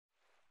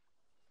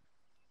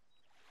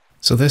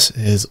So this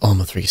is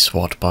ArmA 3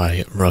 SWAT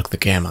by Rogue the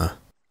Gamer.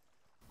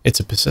 It's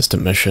a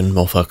persistent mission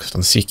more focused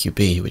on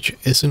CQB, which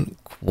isn't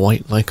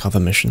quite like other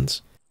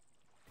missions,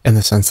 in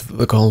the sense that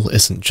the goal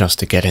isn't just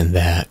to get in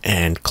there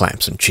and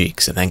clamp some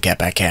cheeks and then get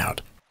back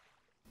out.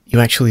 You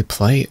actually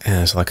play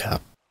as like a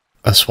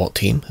SWAT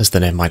team, as the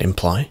name might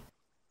imply.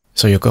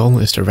 So your goal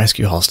is to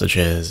rescue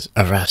hostages,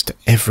 arrest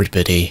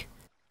everybody,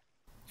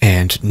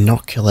 and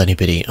not kill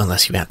anybody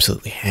unless you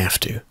absolutely have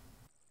to.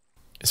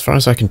 As far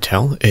as I can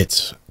tell,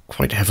 it's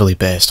quite heavily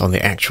based on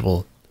the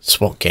actual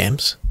SWAT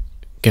games,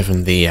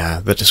 given the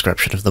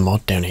description of the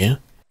mod down here.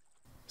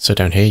 So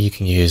down here you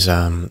can use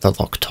the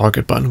lock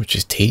target button, which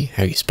is T,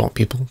 how you spot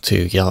people,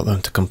 to yell at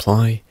them to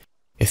comply.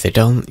 If they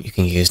don't, you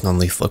can use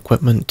non-lethal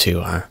equipment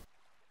to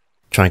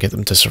try and get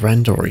them to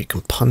surrender, or you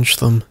can punch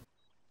them.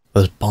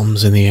 There's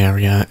bombs in the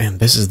area, and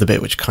this is the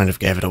bit which kind of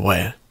gave it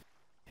away,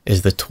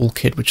 is the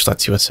toolkit, which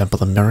lets you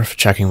assemble a mirror for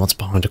checking what's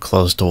behind a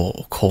closed door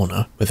or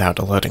corner without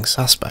alerting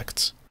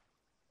suspects.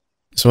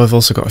 So I've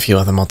also got a few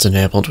other mods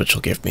enabled, which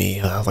will give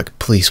me like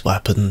police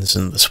weapons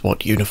and the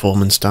SWAT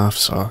uniform and stuff,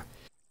 so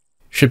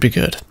should be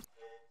good.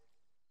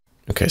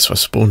 Okay, so I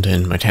spawned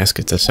in, my task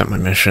is to set my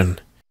mission.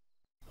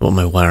 What am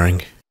I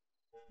wearing?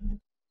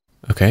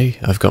 Okay,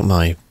 I've got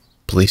my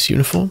police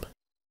uniform.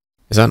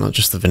 Is that not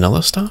just the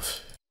vanilla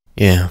stuff?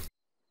 Yeah.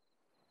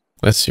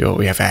 Let's see what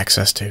we have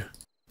access to.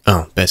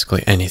 Oh,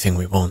 basically anything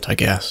we want, I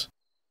guess.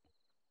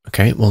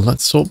 Okay, well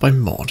let's sort by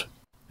mod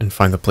and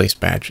find the police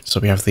badge. So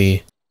we have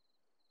the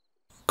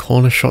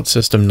corner shot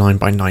system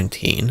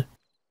 9x19.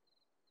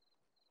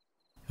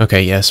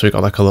 Okay, yeah, so we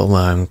got like a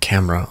little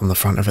camera on the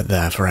front of it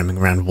there for aiming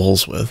around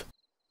walls with.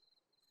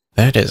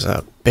 That is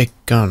a big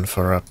gun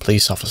for a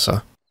police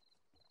officer.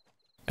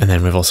 And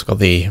then we've also got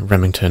the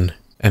Remington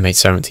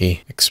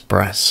M870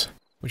 Express,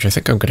 which I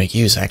think I'm going to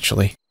use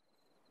actually.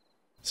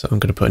 So I'm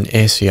going to put an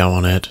ACO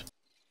on it.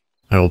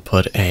 I will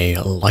put a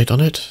light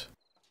on it.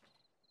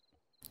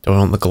 Do I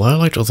want the glare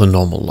light or the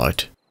normal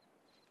light?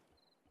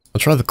 I'll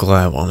try the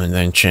glare one and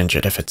then change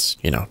it if it's,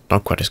 you know,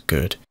 not quite as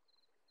good.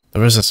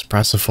 There is a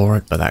suppressor for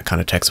it, but that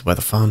kind of takes away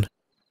the fun.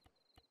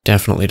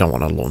 Definitely don't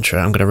want a launcher.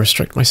 I'm going to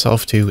restrict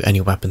myself to any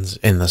weapons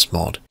in this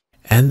mod.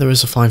 And there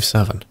is a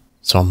 5.7,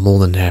 so I'm more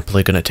than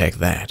happily going to take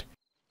that.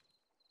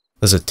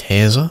 There's a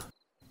taser,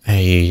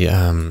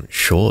 a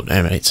short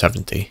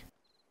M870.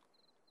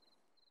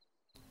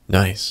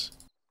 Nice.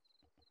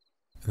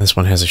 And this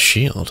one has a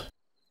shield.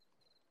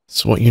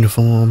 SWAT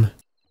uniform,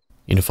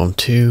 uniform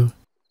 2,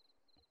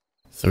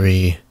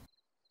 3,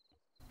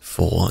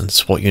 4, and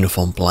SWAT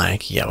uniform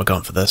black. Yeah, we're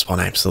going for this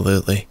one,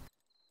 absolutely.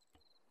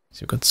 So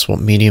we've got SWAT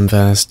medium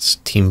vests,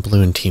 team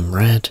blue and team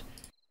red.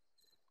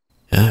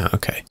 Ah,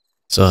 okay.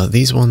 So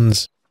these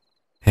ones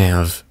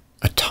have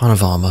a ton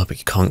of armor, but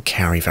you can't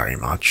carry very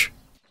much.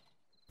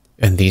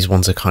 And these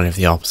ones are kind of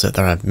the opposite.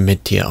 They're a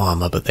mid-tier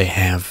armor, but they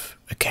have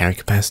a carry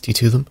capacity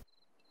to them.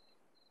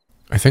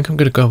 I think I'm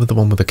going to go with the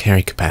one with the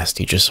carry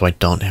capacity, just so I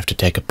don't have to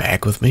take a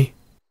bag with me.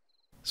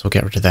 So we'll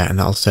get rid of that, and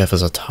that'll save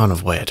us a ton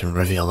of weight and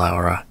reveal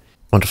our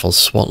wonderful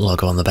SWAT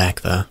logo on the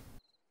back there.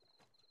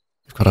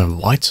 We've got a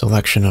wide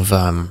selection of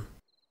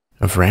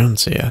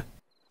rounds here.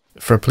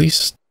 For a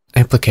police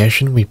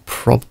application, we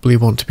probably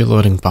want to be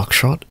loading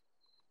buckshot,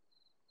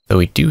 though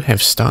we do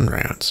have stun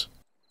rounds.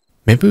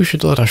 Maybe we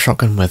should load our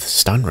shotgun with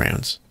stun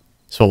rounds.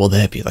 So what will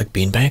they be, like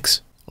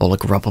beanbags? Or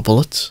like rubber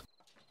bullets?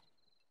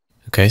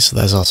 Okay, so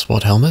there's our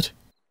SWAT helmet.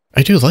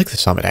 I do like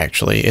this helmet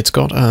actually. It's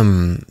got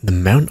the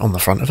mount on the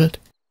front of it.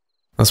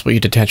 That's what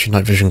you attach your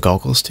night vision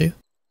goggles to.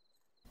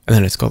 And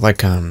then it's got like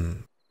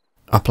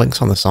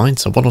uplinks on the side,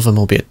 so one of them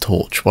will be a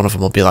torch, one of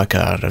them will be like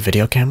a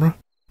video camera.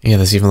 Yeah,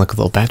 there's even like a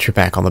little battery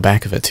pack on the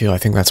back of it too. I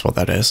think that's what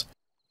that is.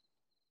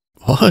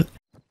 What?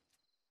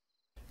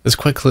 There's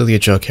quite clearly a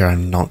joke here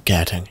I'm not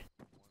getting.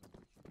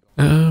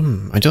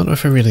 I don't know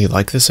if I really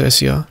like this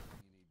ACR.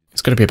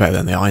 It's going to be better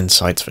than the iron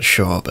sights for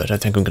sure, but I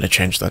think I'm going to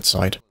change that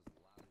sight.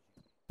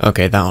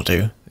 Okay, that'll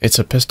do. It's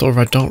a pistol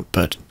red dot,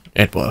 but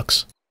it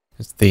works.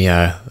 It's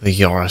the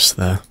Yoris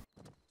there.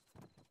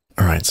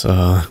 Alright,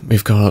 so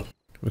we've got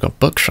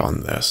buckshot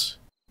on this.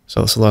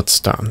 So let's load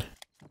stun.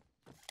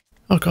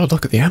 Oh god,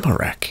 look at the ammo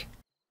rack.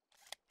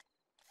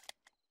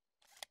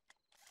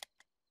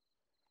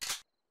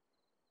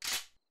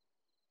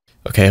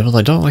 Okay, well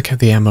I don't like how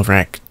the ammo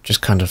rack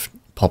just kind of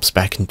pops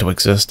back into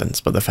existence,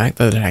 but the fact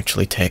that it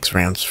actually takes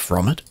rounds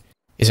from it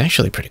is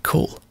actually pretty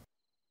cool.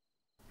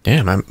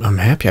 Damn, I'm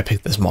happy I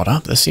picked this mod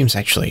up. This seems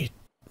actually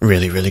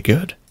really, really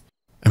good.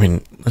 I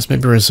mean, let's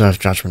maybe reserve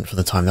judgment for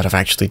the time that I've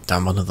actually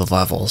done one of the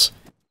levels,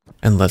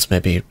 and let's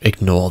maybe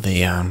ignore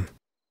the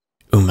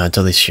Uma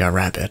Delicia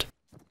rabbit.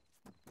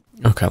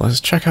 Okay, let's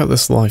check out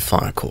this live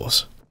fire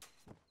course.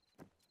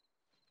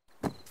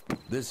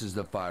 This is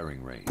the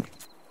firing range.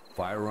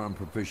 Firearm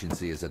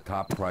proficiency is a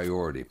top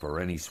priority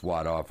for any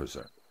SWAT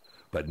officer.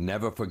 But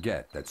never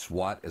forget that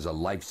SWAT is a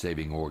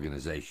life-saving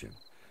organization.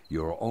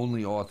 You are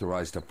only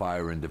authorized to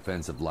fire in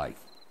defense of life.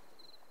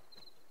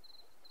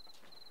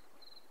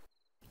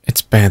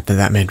 It's bad that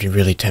that made me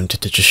really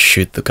tempted to just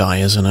shoot the guy,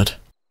 isn't it?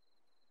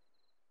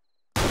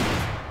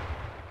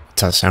 It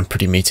does sound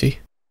pretty meaty.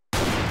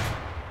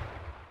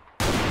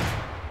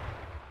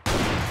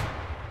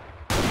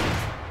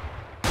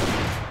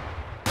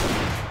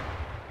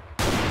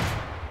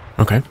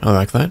 Okay, I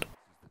like that.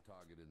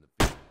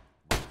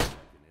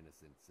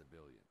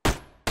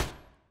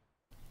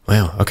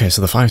 Wow, okay,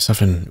 so the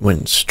 5.7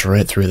 went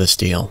straight through the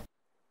steel.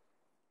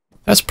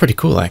 That's pretty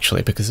cool,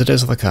 actually, because it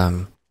is like,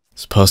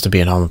 supposed to be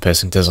an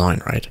armor-piercing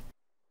design, right?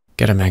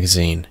 Get a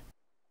magazine.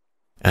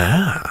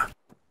 Ah!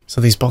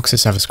 So these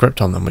boxes have a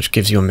script on them, which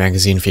gives you a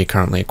magazine for your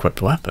currently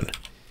equipped weapon.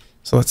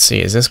 So let's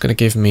see, is this going to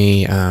give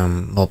me,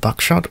 more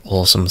buckshot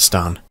or some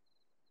stun?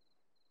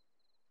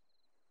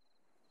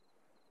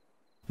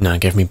 No,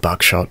 give me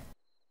buckshot.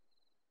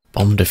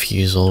 Bomb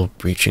defusal,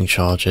 breaching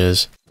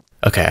charges.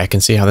 Okay, I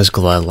can see how this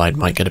glow light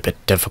might get a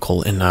bit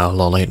difficult in a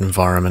low light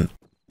environment.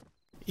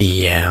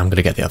 Yeah, I'm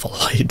gonna get the other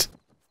light.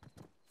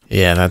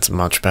 Yeah, that's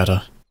much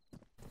better.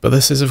 But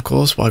this is, of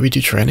course, why we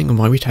do training and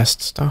why we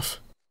test stuff.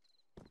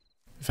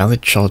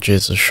 Valid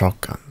charges of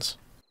shotguns.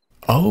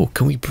 Oh,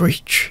 can we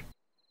breach?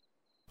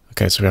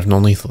 Okay, so we have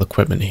non-lethal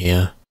equipment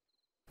here.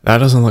 That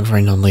doesn't look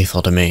very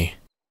non-lethal to me.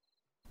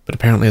 But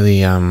apparently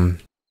the,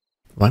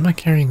 why am I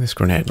carrying this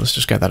grenade? Let's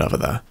just get that over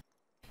there.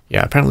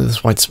 Yeah, apparently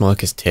this white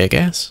smoke is tear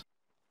gas.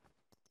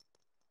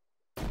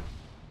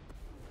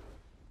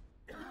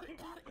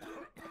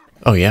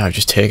 Oh yeah, I've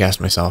just tear gassed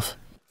myself.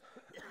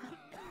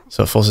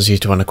 So it forces you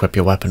to unequip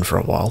your weapon for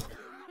a while.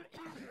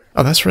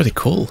 Oh, that's really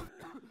cool.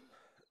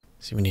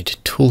 See, we need a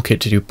toolkit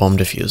to do bomb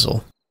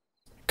defusal.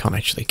 Can't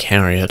actually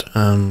carry it.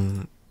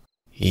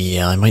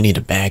 Yeah, I might need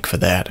a bag for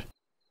that.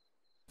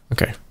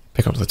 Okay,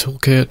 pick up the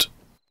toolkit.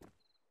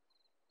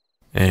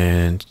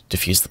 And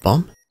defuse the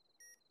bomb.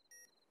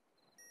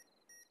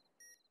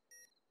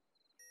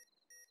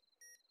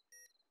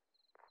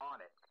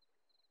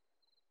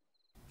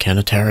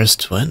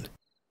 Counter-terrorists win.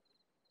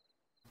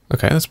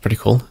 Okay, that's pretty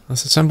cool.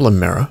 Let's assemble a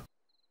mirror.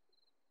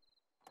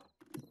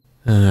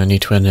 I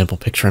need to enable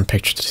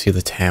picture-in-picture to see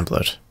the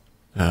tablet.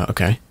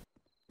 Okay.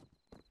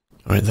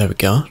 Alright, there we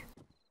go.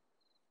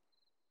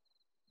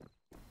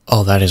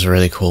 Oh, that is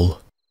really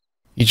cool.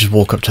 You just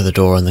walk up to the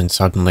door and then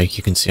suddenly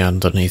you can see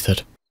underneath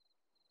it.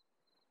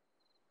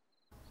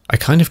 I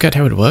kind of get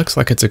how it works,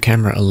 like it's a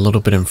camera a little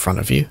bit in front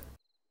of you.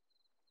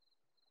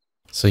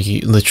 So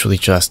you literally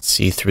just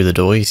see through the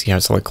door, you see how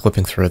it's like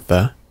clipping through it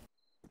there.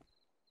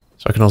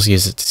 So I can also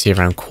use it to see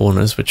around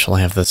corners, which will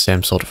have the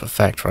same sort of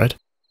effect, right?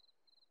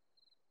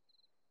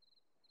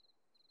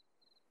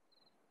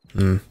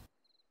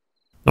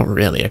 Not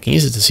really, I can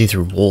use it to see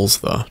through walls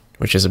though,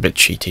 which is a bit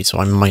cheaty, so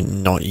I might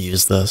not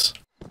use this.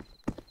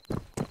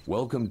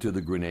 Welcome to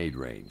the grenade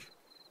range.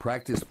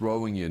 Practice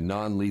throwing your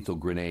non-lethal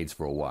grenades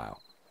for a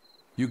while.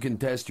 You can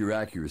test your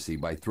accuracy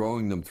by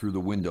throwing them through the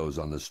windows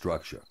on the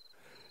structure.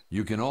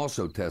 You can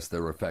also test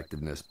their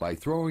effectiveness by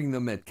throwing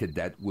them at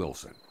Cadet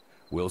Wilson.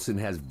 Wilson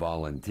has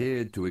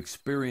volunteered to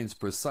experience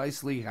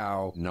precisely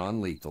how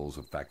non-lethals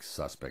affect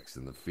suspects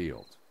in the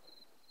field.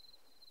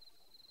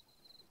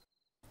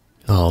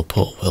 Oh,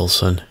 poor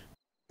Wilson.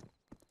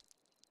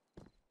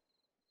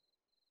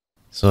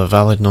 So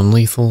valid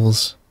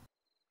non-lethals,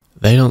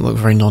 they don't look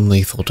very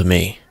non-lethal to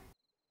me.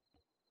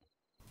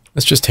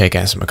 Let's just tear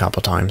gas him a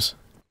couple times.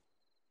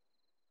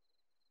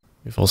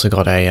 We've also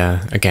got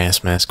a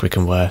gas mask we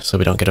can wear so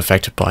we don't get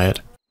affected by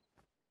it.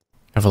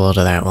 Have a load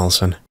of that,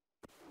 Wilson.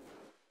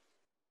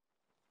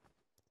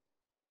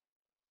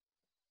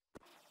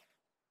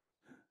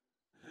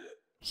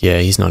 Yeah,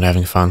 he's not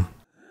having fun.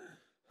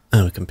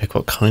 Oh, we can pick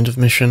what kind of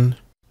mission.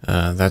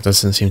 That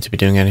doesn't seem to be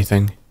doing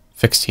anything.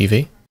 Fix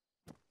TV.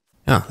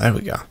 Ah, there we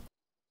go.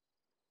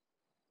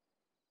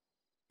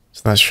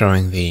 So that's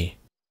showing the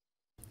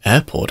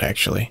airport,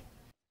 actually.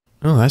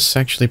 Oh, that's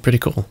actually pretty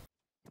cool.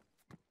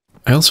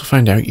 I also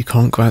found out you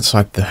can't go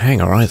outside the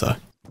hangar either.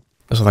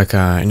 There's like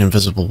an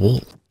invisible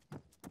wall.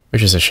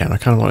 Which is a shame, I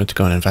kind of wanted to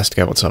go and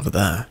investigate what's over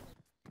there.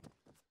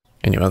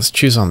 Anyway, let's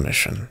choose our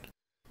mission.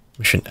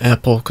 Mission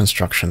Airport,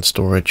 Construction,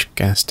 Storage,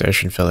 Gas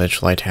Station,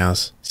 Village,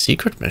 Lighthouse,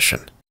 Secret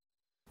Mission.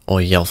 Or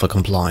yell for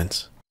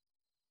compliance.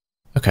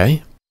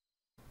 Okay.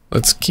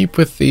 Let's keep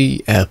with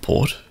the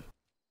airport.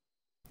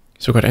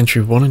 So we've got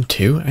entry 1 and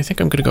 2. I think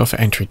I'm going to go for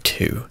entry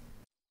 2.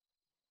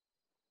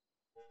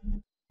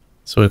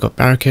 So we've got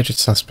barricaded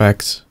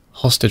suspects,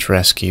 hostage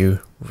rescue,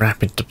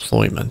 rapid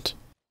deployment.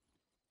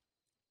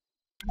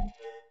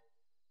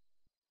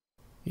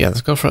 Yeah,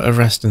 let's go for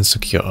arrest and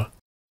secure.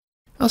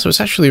 Oh, so it's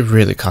actually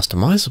really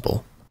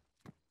customizable.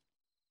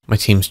 My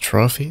team's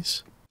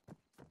trophies.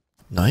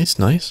 Nice,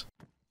 nice.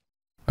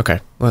 Okay,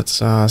 let's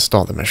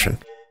start the mission.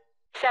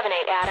 7-8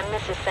 Adam,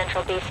 this is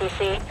Central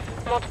BCC.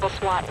 Multiple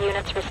SWAT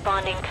units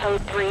responding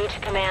code 3 to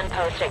command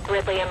post at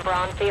Gridley and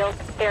Braunfield.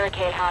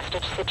 Barricade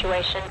hostage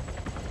situation.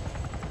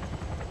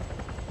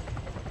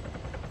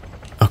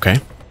 Okay.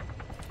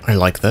 I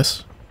like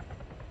this.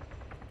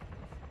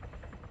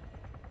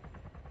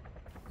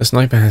 The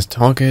sniper has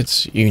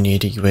targets. You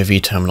need a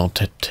UAV terminal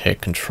to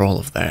take control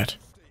of that.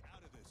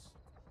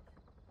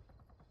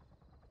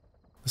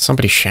 There's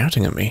somebody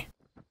shouting at me.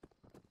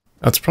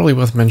 It's probably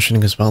worth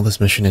mentioning as well,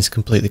 this mission is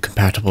completely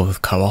compatible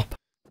with co-op.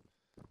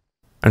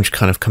 I'm just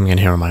kind of coming in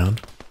here on my own.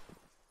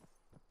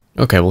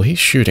 Okay, well he's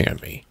shooting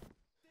at me.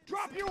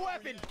 Drop your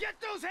weapon! Get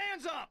those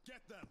hands up!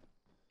 Get them!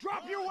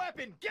 Drop your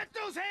weapon! Get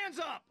those hands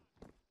up!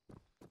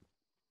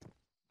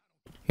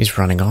 He's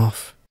running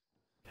off.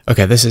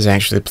 Okay, this is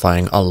actually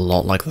playing a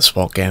lot like the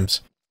SWAT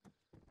games.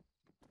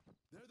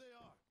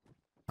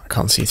 I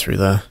can't see through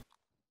there.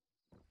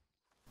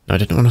 No, I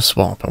didn't want to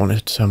swap. I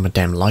wanted to turn my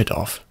damn light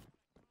off.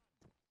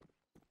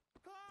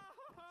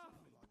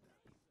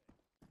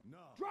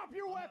 Drop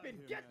your weapon!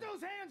 Get those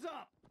hands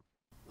up!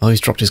 Oh,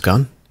 he's dropped his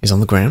gun. He's on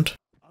the ground.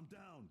 I'm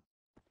down.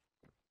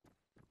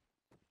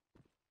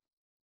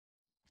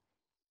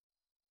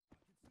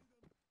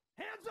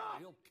 Hands up!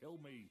 He'll kill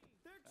me.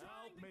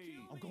 Help me.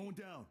 I'm going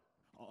down.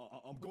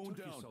 I'm going took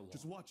you down. so long?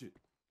 Just watch it.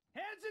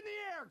 Hands in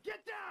the air!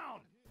 Get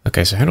down!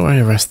 Okay, so how do I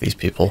arrest these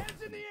people?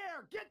 Hands in the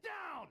air! Get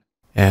down!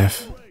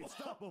 F. Wait,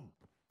 stop him!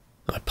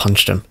 I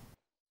punched him.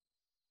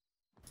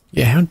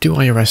 Yeah, how do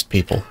I arrest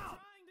people? Hey,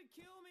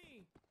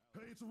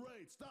 it's a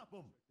raid! Stop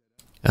him!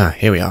 Ah,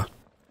 here we are.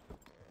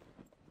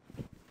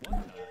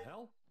 What the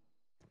hell?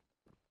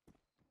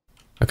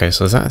 Okay,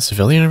 so is that a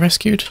civilian I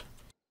rescued?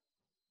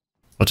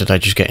 Or did I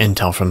just get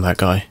intel from that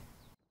guy?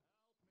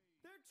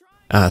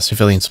 Ah,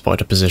 civilian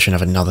spotted a position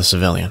of another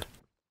civilian.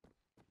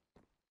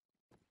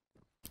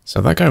 So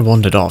that guy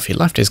wandered off. He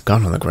left his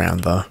gun on the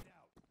ground, though.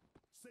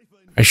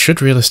 I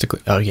should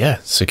realistically... Oh yeah,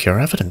 secure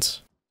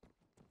evidence.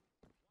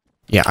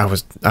 Yeah, I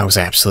was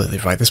absolutely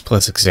right. This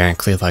plays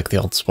exactly like the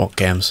old SWAT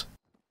games.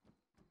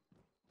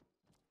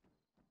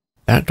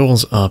 That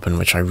door's open,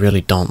 which I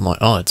really don't like.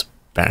 Oh, it's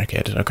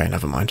barricaded. Okay,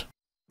 never mind.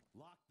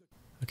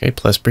 Okay,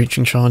 plus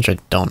breaching charge. I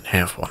don't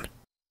have one.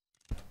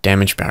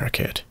 Damage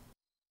barricade.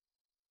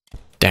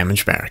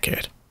 Damage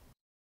barricade.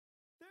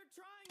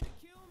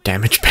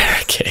 Damage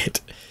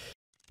barricade.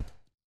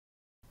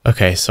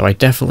 Okay, so I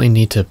definitely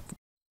need to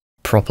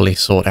properly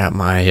sort out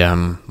my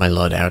my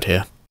loadout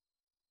here.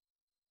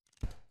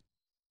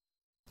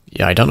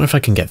 Yeah, I don't know if I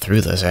can get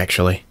through this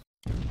actually.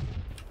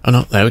 Oh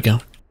no, there we go.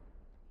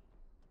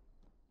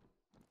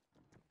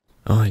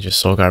 Oh, I just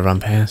saw a guy run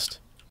past.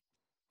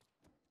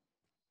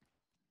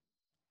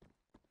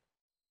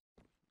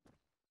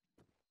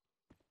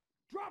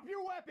 Drop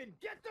your weapon!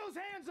 Get those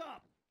hands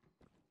up!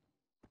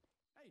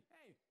 Hey,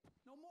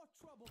 no more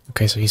trouble.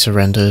 Okay, so he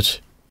surrendered.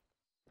 SWAT!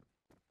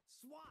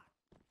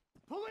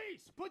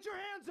 Police! Put your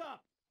hands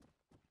up!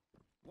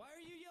 Why are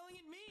you yelling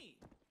at me?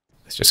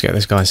 Let's just get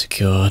this guy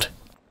secured.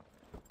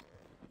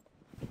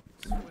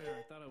 I swear,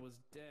 I thought I was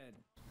dead.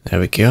 There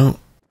we go.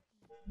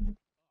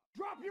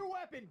 Drop your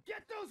weapon!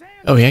 Get those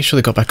hands Oh, he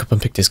actually got back up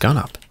and picked his gun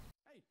up.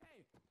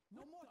 Hey,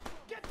 no more trouble.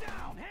 Get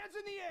down! Hands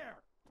in the air!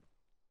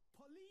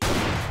 Police!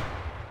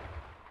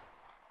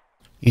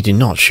 You did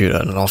not shoot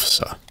at an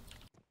officer.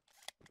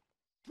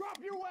 Drop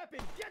your weapon!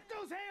 Get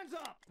those hands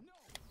up!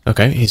 No!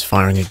 Okay, he's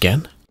firing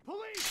again.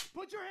 Police!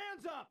 Put your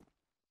hands up!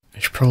 I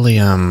should probably,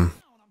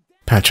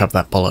 patch up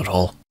that bullet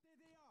hole.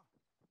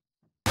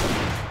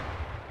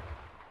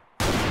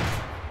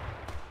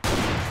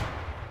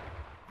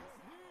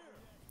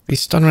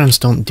 These stun rounds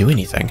don't do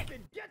anything.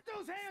 Get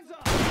those hands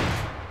up!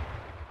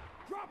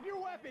 Drop your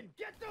weapon!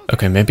 Get those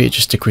Okay, maybe it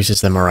just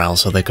decreases their morale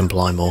so they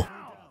comply more.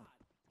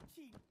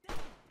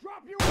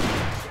 Drop your weapon!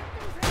 Get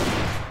those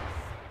hands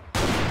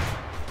up!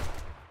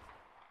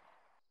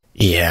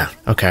 Yeah,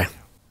 okay.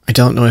 I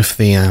don't know if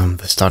the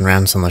stun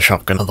rounds on the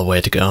shotgun are the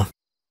way to go.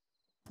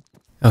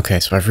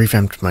 Okay, so I've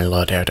revamped my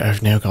loadout.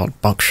 I've now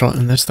got buckshot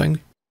in this thing,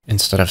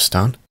 instead of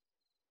stun.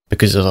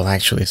 Because it'll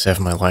actually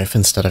save my life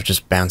instead of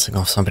just bouncing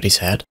off somebody's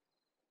head.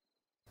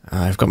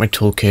 I've got my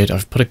toolkit,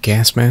 I've put a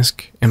gas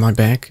mask in my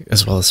bag,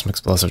 as well as some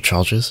explosive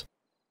charges.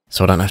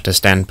 So I don't have to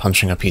stand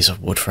punching a piece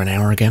of wood for an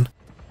hour again.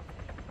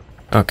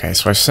 Okay,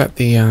 so I've set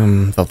the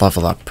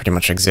level up pretty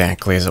much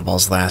exactly as it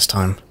was last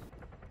time.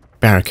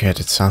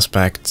 Barricaded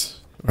suspect,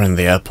 we're in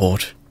the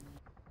airport.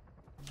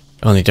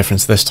 Only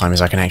difference this time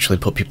is I can actually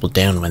put people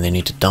down when they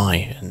need to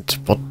die, and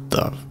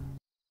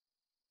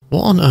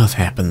what on earth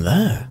happened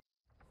there?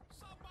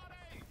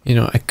 You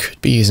know, I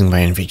could be using my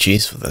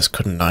NVGs for this,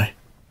 couldn't I?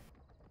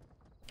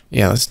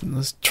 Yeah, let's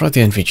try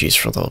the NVGs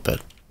for a little bit.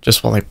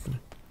 Just while in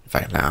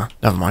fact, nah,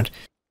 never mind.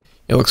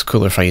 It looks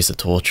cooler if I use the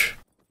torch.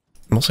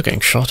 I'm also getting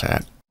shot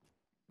at.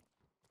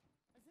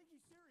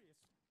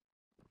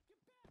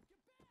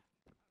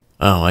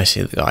 Oh, I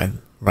see the guy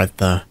right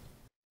there.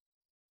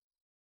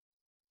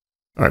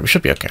 Alright, we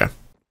should be okay.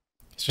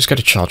 Let's just get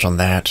a charge on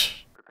that.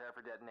 Prepare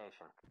for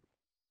detonation.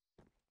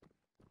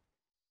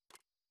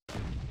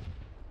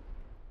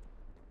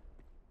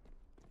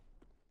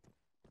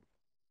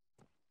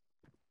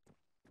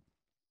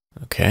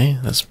 Okay,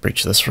 let's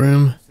breach this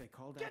room.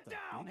 Get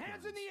down!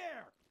 Hands in the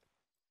air!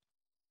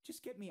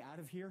 Just get me out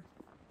of here.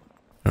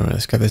 Alright,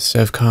 let's get this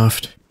serve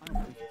cuffed. I don't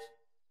believe this.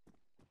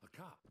 A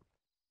cop.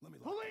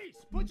 Police!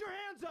 Put your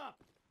hands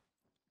up!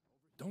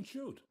 Don't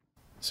shoot.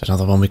 There's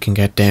another one we can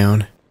get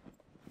down.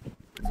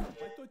 I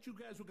thought you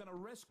guys were gonna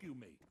rescue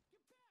me.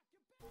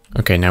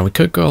 Okay, now we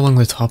could go along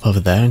the top over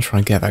there and try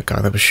and get that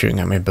guy that was shooting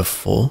at me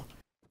before.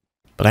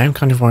 But I am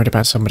kind of worried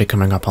about somebody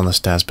coming up on the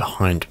stairs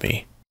behind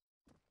me.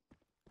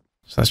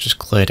 So let's just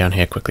clear down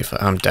here quickly.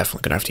 I'm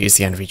definitely going to have to use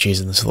the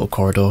NVGs in this little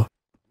corridor.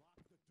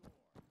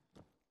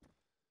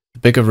 The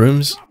bigger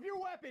rooms, Drop your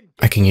weapon!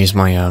 I can use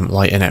my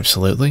light in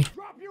absolutely.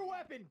 Drop your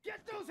weapon! Get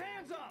those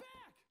hands up!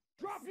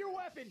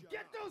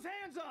 Get those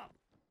hands up!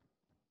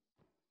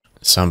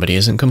 Somebody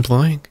isn't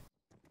complying.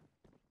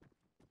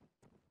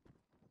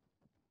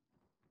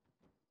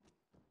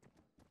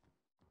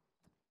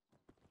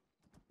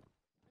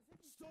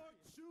 Start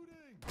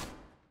shooting!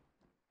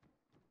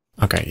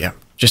 Okay, yeah,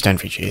 just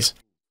NVGs.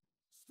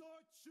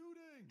 Start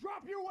shooting!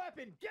 Drop your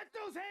weapon! Get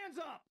those hands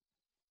up!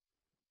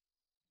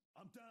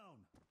 I'm down.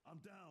 I'm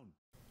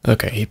down.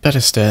 Okay, he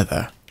better stay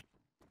there.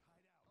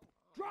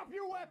 Drop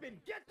your weapon!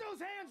 Get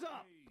those hands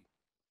up!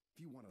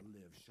 If you want to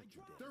live, shut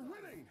your damn They're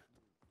mouth. winning!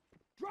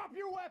 Drop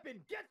your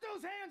weapon! Get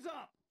those hands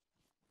up!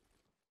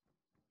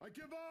 I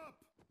give up!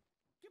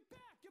 Get back!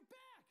 Get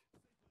back!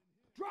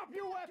 Drop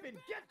your weapon!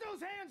 Get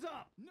those hands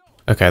up! No!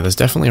 Okay, there's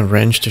definitely a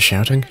range to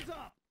shouting. Hands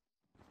up!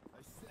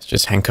 Let's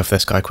just handcuff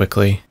this guy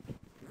quickly.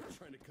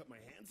 Trying to cut my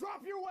hands.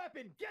 Drop your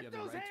weapon! Get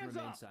those hands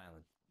up!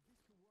 silent.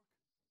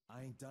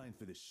 I ain't dying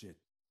for this shit.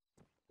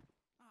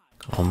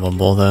 Come on, one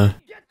more there.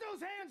 Get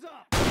those hands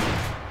up!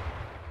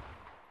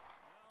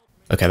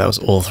 Okay, that was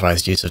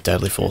authorized use of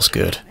deadly force.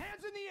 Good.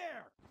 Hands in the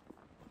air!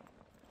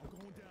 I'm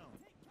going down.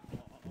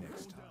 I'm going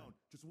down.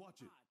 Just watch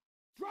it.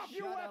 Drop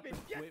your weapon!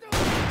 Get Wait.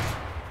 those!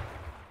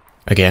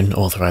 Again,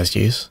 authorized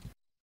use.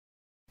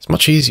 It's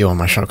much easier when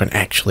my shotgun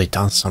actually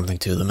does something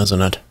to them,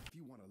 isn't it? If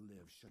you want to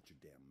live, shut your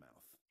damn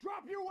mouth.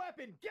 Drop your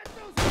weapon! Get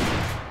those!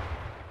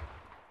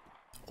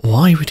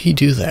 Why would he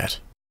do that?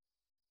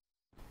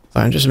 So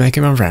I'm just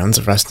making my rounds,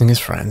 arresting his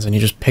friends, and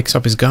he just picks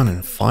up his gun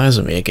and fires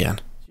at me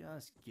again.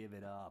 Just give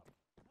it up.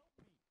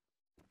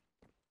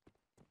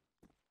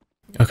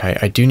 Okay,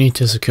 I do need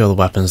to secure the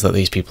weapons that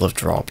these people have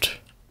dropped.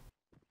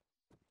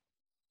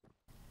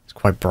 It's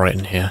quite bright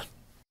in here.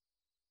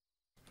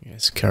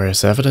 Yes,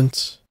 curious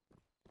evidence.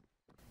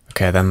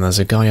 Okay, then there's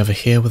a guy over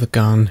here with a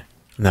gun,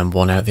 and then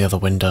one out the other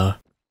window.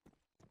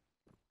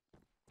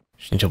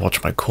 Just need to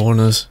watch my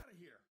corners.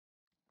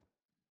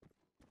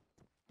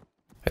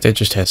 I did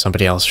just hear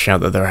somebody else shout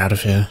that they're out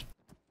of here.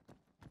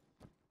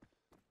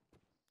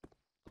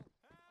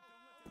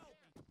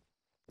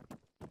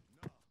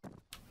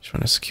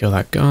 Trying to secure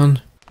that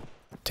gun.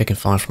 Taking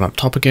fire from up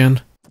top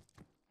again.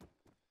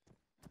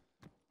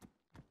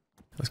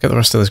 Let's get the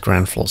rest of this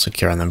ground floor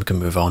secure and then we can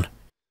move on.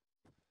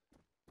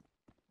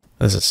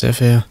 There's a sieve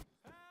here.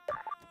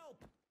 Help!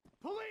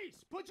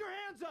 Police! Put your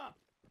hands up!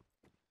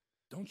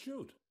 Don't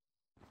shoot.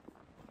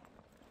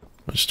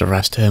 We'll just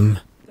arrest him.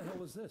 What the hell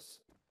was this?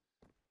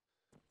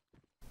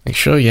 Like,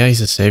 sure, yeah,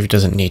 he's a sieve. He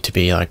doesn't need to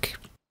be, like,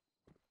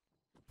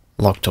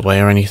 locked away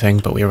or anything,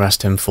 but we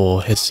arrest him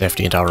for his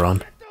safety and our own.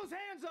 Get those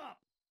hands up!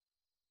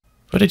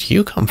 Where did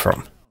you come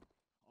from?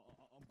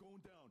 I'm going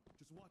down.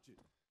 Just watch it.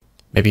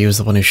 Maybe he was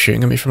the one who's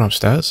shooting at me from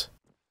upstairs?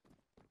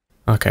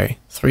 Okay,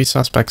 3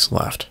 suspects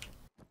left.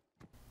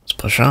 Let's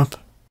push up.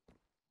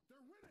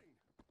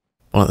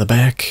 One at the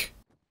back.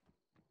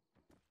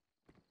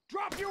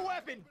 Drop your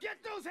weapon! Get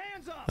those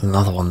hands up!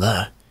 Another one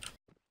there.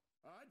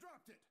 I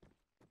dropped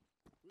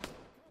it.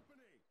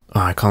 Oh,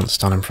 I can't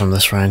stun him from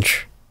this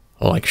range.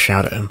 Or, like,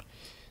 shout at him.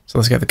 So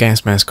let's get the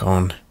gas mask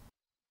on.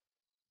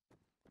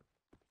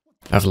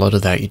 I've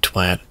loaded that, you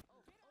twat.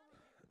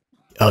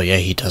 Oh yeah,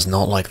 he does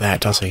not like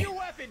that, does he? Your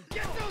weapon!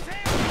 Get those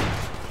hands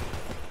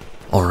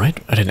up! Alright,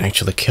 I didn't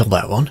actually kill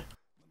that one.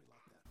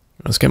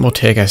 Let's get more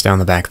tear gas down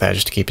the back there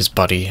just to keep his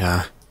buddy,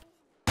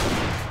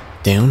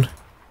 down.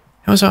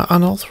 How is that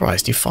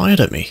unauthorized? He fired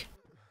at me.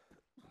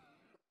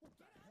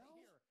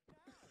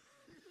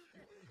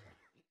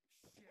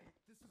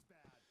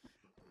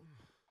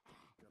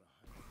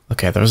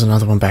 Okay, there's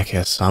another one back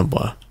here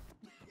somewhere.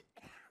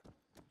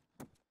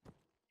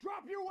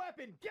 Drop your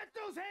weapon! Get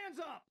those hands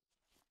up!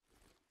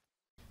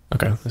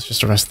 Okay, let's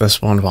just arrest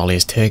this one while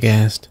he's tear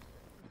gassed.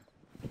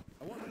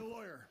 I want my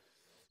lawyer.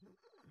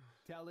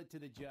 Tell it to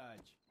the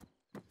judge.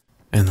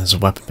 And there's a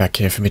weapon back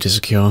here for me to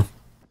secure.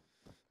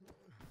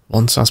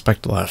 1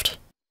 suspect left.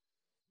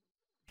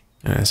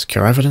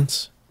 Secure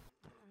evidence.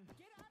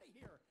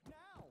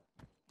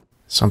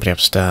 Somebody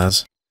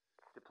upstairs.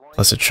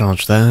 There's a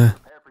charge there.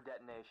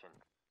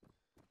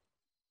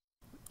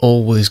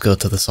 Always go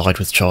to the side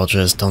with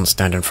charges, don't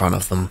stand in front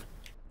of them.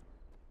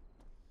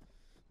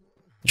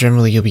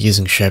 Generally you'll be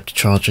using shaped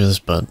charges,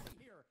 but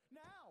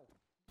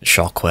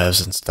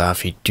shockwaves and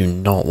stuff, you do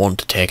not want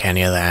to take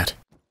any of that.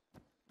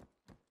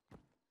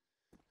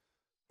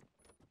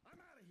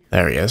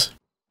 There he is.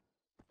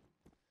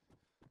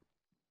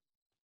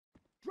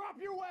 Drop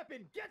your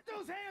weapon! Get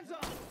those hands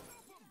up!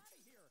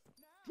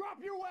 Drop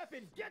your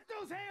weapon! Get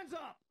those hands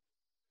up!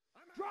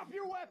 Drop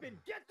your weapon!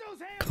 Get those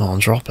hands up! Come on,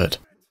 drop it.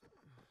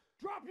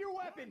 Drop your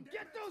weapon!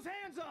 Get those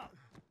hands up!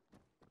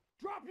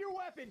 Drop your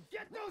weapon!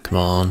 Get those Come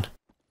on.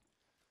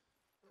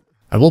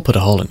 I will put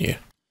a hole in you.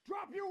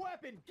 Drop your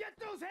weapon! Get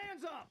those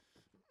hands up!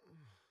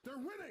 They're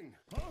winning.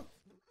 Huh?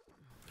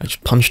 I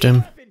just punched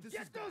him. Weapon!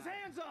 Get those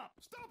hands up!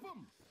 Stop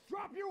them.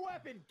 Drop your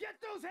weapon! Get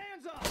those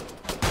hands up!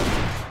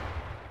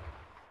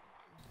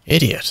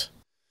 Idiot.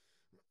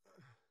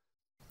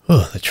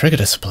 Oh, the trigger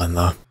discipline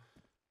though.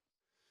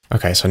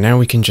 Okay, so now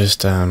we can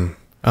just, oh,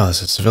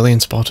 there's a civilian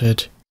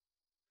spotted.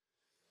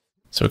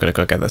 So we're gonna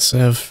go get the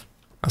civ.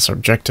 That's our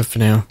objective for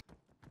now.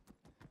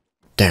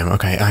 Damn,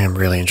 okay, I am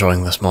really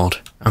enjoying this mod.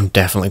 I'm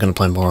definitely going to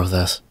play more of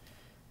this.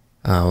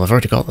 Well, I've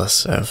already got this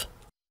Civ.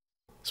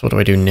 So what do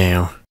I do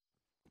now?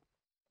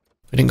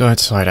 We didn't go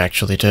outside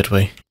actually, did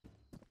we?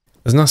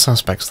 There's no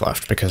suspects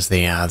left because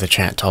the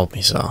chat told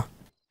me so.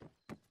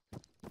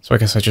 So I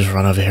guess I just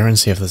run over here and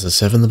see if there's a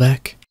Civ in the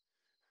back.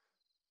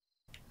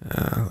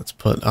 Let's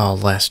put our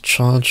last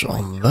charge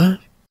on there.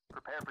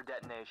 Prepare for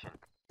detonation.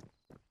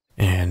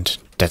 And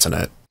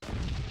detonate.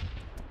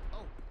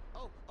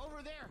 Oh,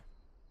 over there.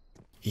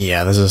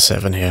 Yeah, there's a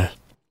 7 here.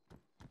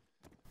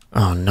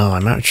 Oh no,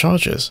 I'm out of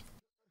charges.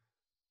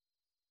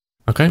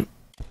 Okay.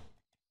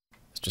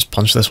 Let's just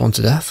punch this one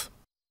to death.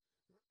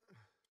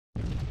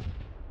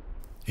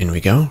 In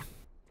we go.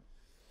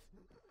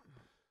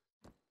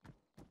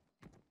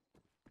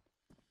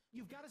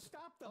 You've got to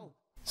stop them.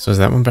 So is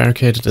that one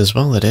barricaded as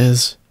well? It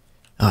is.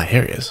 Ah,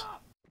 here he is.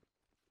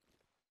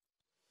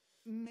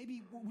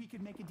 Maybe we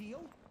could make a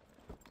deal?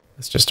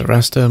 Let's just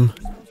arrest him.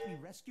 You're supposed to be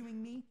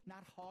rescuing me,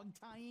 not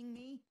hog-tying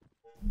me?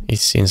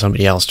 He's seen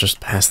somebody else just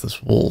pass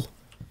this wall.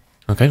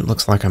 Okay,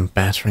 looks like I'm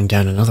battering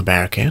down another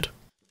barricade.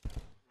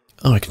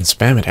 Oh, I can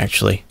spam it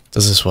actually.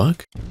 Does this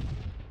work?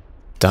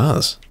 It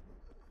does.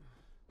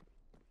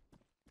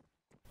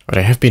 But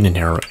I have been in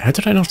here. How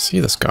did I not see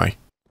this guy?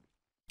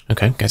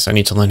 Okay, guess I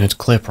need to learn how to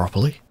clear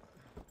properly.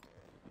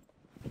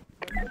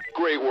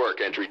 Great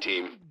work, entry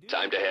team.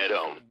 Time to head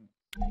home.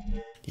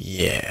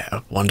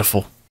 Yeah,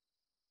 wonderful.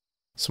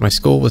 So my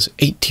score was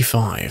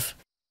 85.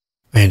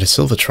 And a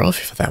silver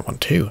trophy for that one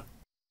too.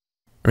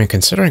 I mean,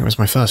 considering it was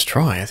my first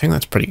try, I think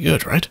that's pretty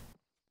good, right?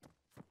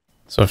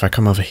 So if I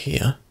come over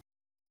here...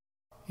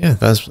 Yeah,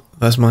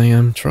 there's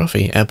my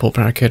trophy. Airport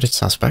barricaded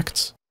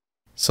suspects.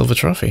 Silver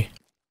trophy.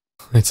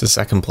 It's a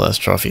second place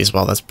trophy as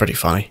well, that's pretty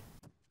funny.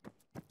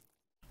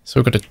 So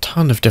we've got a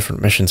ton of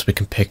different missions we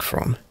can pick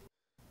from.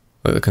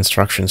 Like the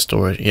construction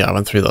storage, yeah, I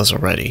went through those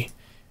already.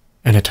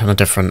 And a ton of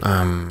different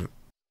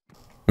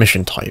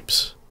mission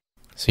types.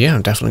 So yeah,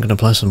 I'm definitely going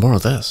to play some more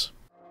of this.